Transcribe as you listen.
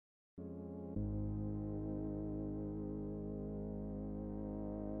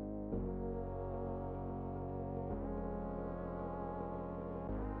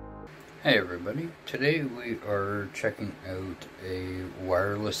Hey everybody, today we are checking out a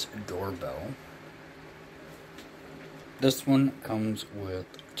wireless doorbell. This one comes with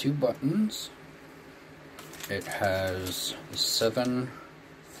 2 buttons. It has 7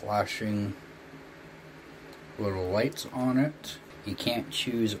 flashing little lights on it. You can't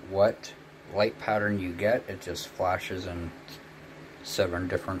choose what light pattern you get, it just flashes in 7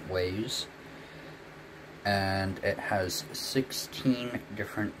 different ways. And it has 16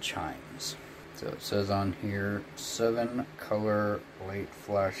 different chimes. So it says on here, 7 color light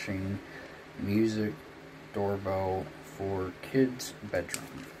flashing music doorbell for kids'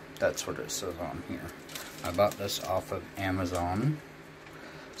 bedroom. That's what it says on here. I bought this off of Amazon.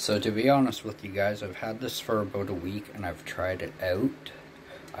 So to be honest with you guys, I've had this for about a week and I've tried it out.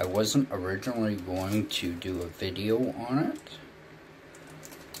 I wasn't originally going to do a video on it,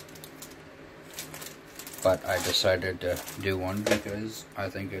 but I decided to do one because I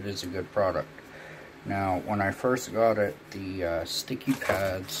think it is a good product. Now, when I first got it, the sticky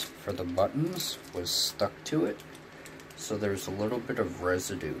pads for the buttons was stuck to it, so there's a little bit of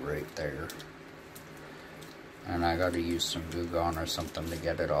residue right there. And I gotta use some Glue Gun or something to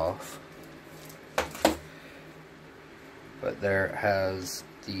get it off. But there it has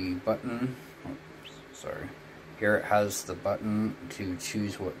the button, oops, sorry. Here it has the button to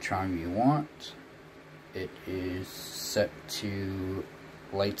choose what chime you want. It is set to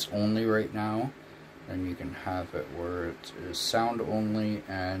lights only right now, and you can have it where it is sound only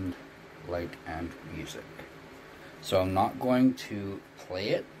and light and music. So I'm not going to play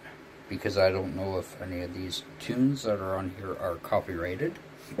it because I don't know if any of these tunes that are on here are copyrighted.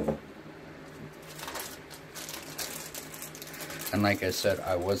 And like I said,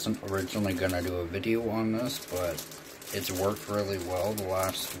 I wasn't originally going to do a video on this, but it's worked really well the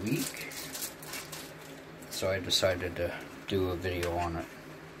last week. So I decided to do a video on it.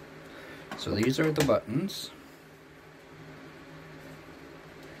 So these are the buttons.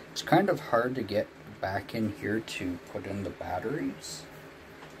 It's kind of hard to get back in here to put in the batteries.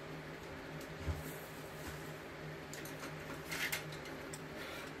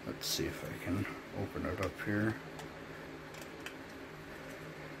 Let's see if I can open it up here.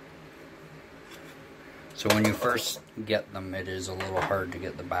 So when you first get them, it is a little hard to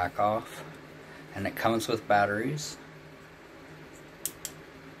get the back off. And it comes with batteries,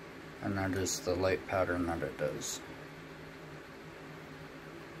 and that is the light pattern that it does.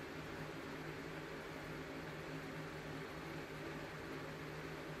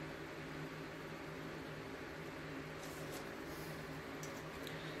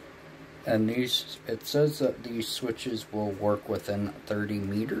 And these, it says that these switches will work within 30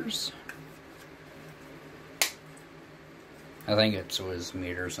 meters. I think it was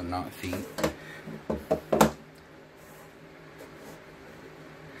meters and not feet.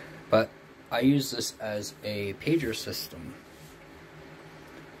 But I use this as a pager system.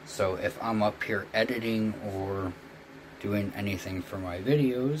 So if I'm up here editing or doing anything for my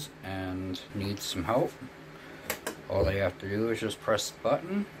videos and need some help, all they have to do is just press the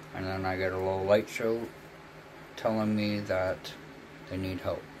button, and then I get a little light show telling me that they need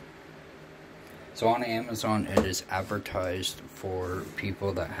help. So on Amazon, it is advertised for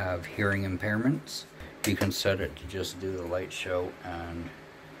people that have hearing impairments. You can set it to just do the light show and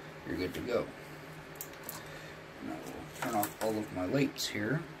you're good to go. Now we'll turn off all of my lights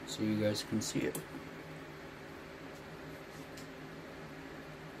here so you guys can see it.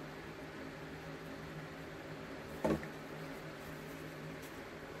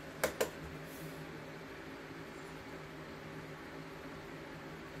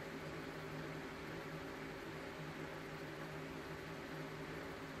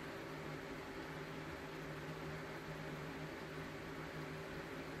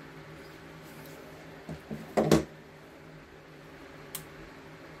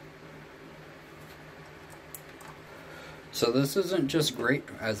 So this isn't just great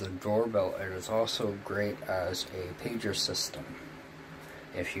as a doorbell, it is also great as a pager system.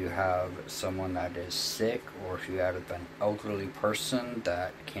 If you have someone that is sick, or if you have an elderly person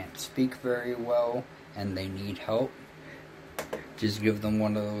that can't speak very well and they need help, just give them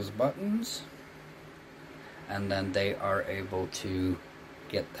one of those buttons and then they are able to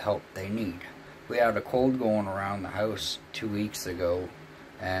get the help they need. We had a cold going around the house 2 weeks ago,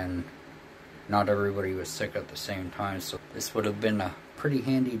 and not everybody was sick at the same time, so this would have been a pretty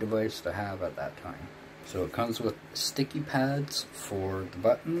handy device to have at that time. So it comes with sticky pads for the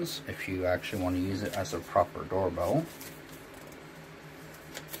buttons if you actually want to use it as a proper doorbell.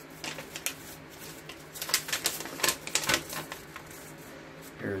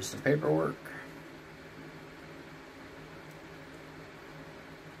 Here's the paperwork.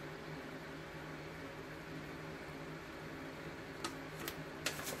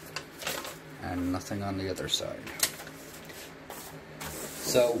 and nothing on the other side.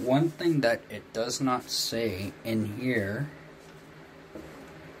 So one thing that it does not say in here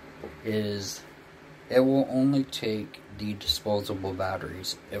is it will only take the disposable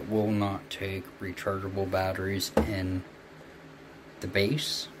batteries. It will not take rechargeable batteries in the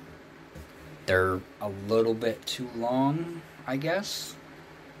base. They're a little bit too long, I guess.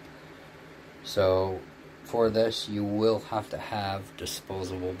 So for this, you will have to have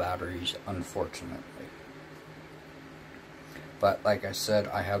disposable batteries, unfortunately. But like I said,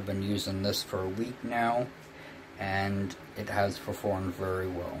 I have been using this for a week now, and it has performed very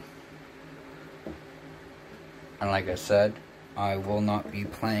well. And like I said, I will not be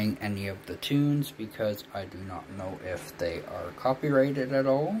playing any of the tunes because I do not know if they are copyrighted at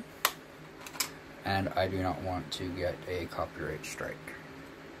all. And I do not want to get a copyright strike.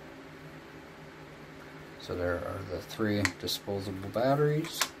 So there are the 3 disposable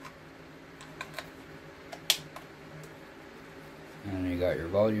batteries. And you got your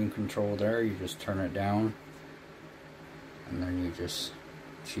volume control there. You just turn it down. And then you just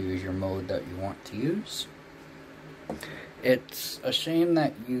choose your mode that you want to use. It's a shame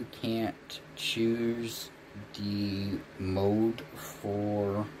that you can't choose the mode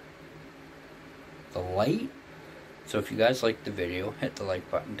for the light. So if you guys liked the video, hit the like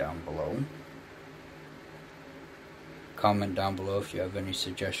button down below. Comment down below if you have any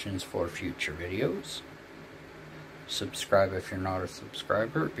suggestions for future videos. Subscribe if you're not a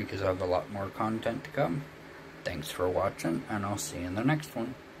subscriber, because I have a lot more content to come. Thanks for watching, and I'll see you in the next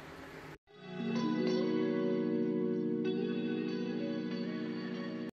one.